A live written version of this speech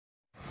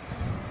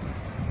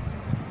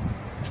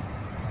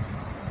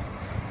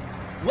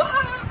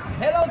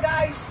Hello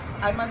guys,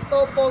 I'm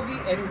Anto Pogi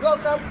and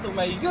welcome to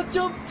my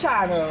YouTube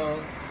channel.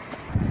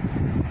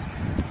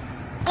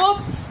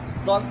 Oops!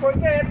 Don't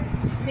forget,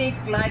 click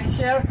like,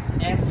 share,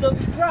 and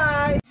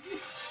subscribe.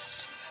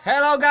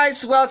 Hello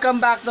guys,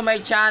 welcome back to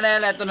my channel.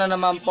 Ito na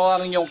naman po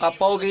ang inyong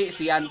kapogi,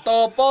 si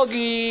Anto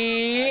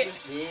Pogi.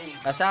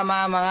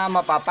 Kasama mga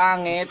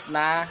mapapangit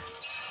na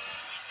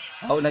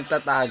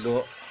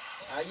nagtatago.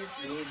 Ayos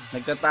din.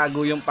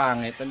 Nagtatago yung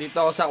pangit. Nandito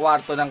ako sa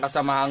kwarto ng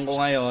kasamahan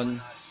ko ngayon.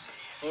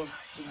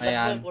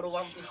 Ayan. Puro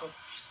One Piece.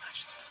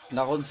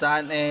 Na kung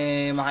saan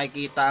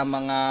makikita ang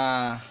mga...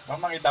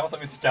 Makikita ko sa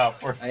Mr.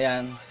 Chopper.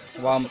 Ayan,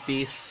 One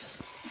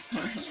Piece.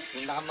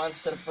 Yung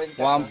naka-monster point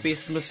ka. One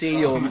Piece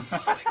Museum.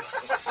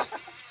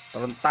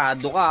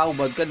 Tarantado ka,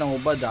 hubad ka ng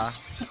hubad ha.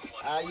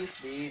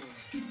 Ayos din.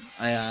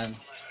 Ayan.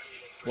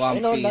 One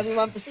Ayun, Piece. dami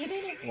One Piece.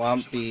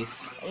 One Piece.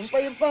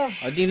 Ayun pa.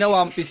 Di na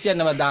One Piece yan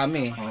na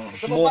madami.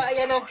 Sa baba,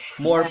 ayan o.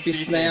 More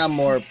piece na yan,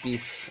 more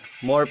piece.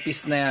 More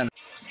piece na yan.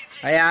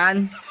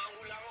 Ayan.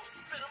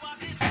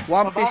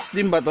 One Piece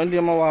din ba to? Hindi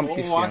naman One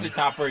Piece yan. Si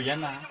Chopper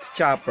yan ah.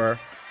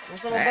 Chopper.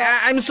 Sa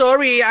baba. I'm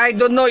sorry, I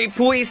don't know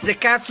who is the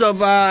cast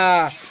of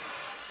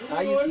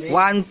Ayos din.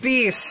 One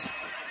Piece.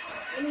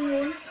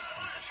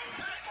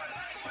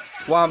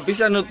 One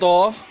Piece ano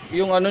to?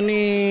 Yung ano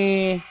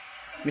ni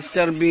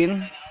Mr.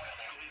 Bean.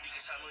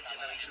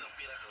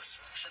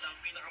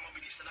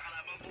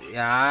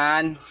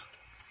 Yan.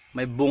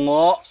 May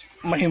bungo.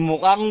 May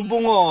mukhang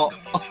bungo.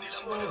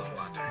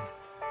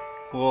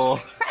 Wow.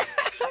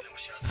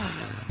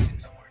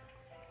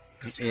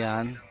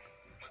 Yan.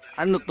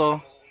 Ano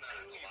to?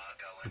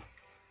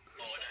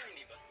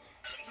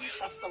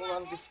 Taas ng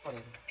One Piece pa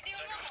rin.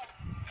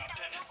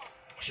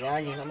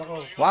 Yan, yung ano ko.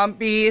 One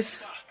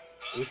Piece.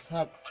 Is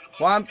hot.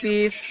 One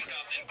Piece.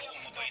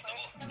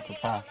 Ito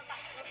pa.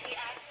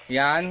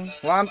 Yan.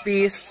 One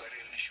Piece.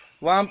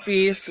 One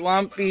Piece.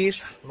 One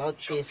Piece.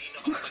 Mouthpiece.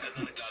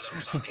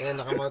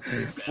 Ayan,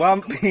 naka-mouthpiece.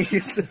 One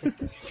Piece.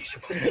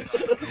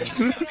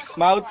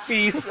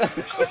 Mouthpiece.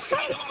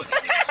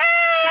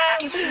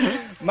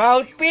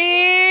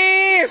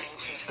 Mouthpiece.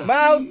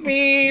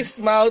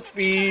 Mouthpiece.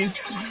 Mouthpiece.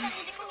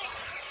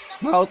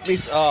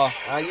 Mouthpiece. Oh.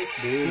 Ayos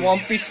din. One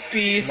Piece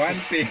piece.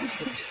 One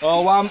Piece.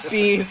 Oh, One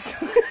Piece.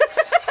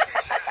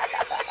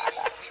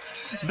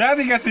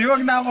 Dati kasi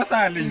wag na ako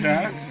sali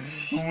na.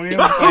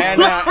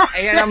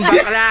 Ayan ang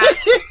bakla.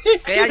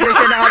 Kaya dyan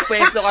siya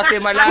nakapwesto kasi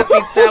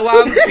malapit sa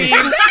One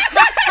Piece.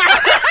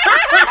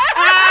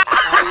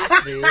 Ayos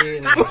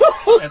din.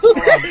 Ito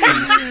One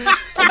Piece.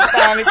 Ang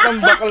pangit ng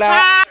bakla.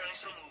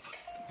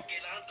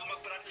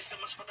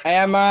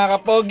 Ayan mga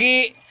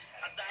kapogi,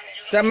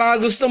 sa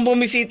mga gustong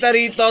bumisita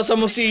rito sa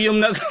museum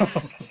na to.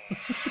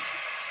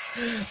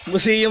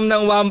 Museum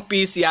ng One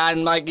Piece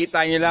yan,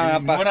 makikita nyo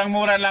lang.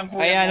 Murang-mura lang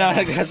po. Ayan ang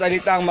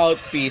nagsasalita ang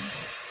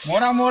mouthpiece.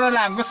 Murang-mura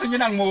lang. Gusto nyo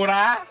ng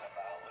mura?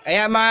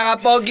 Ayan mga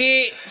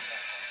kapogi,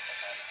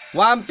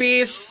 One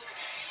Piece,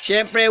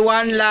 syempre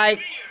 1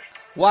 like,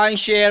 1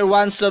 share,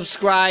 1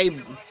 subscribe,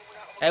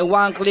 and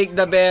 1 click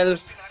the bell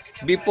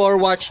before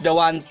watch the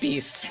One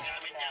Piece.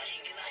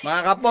 Mga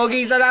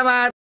kapogi,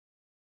 salamat!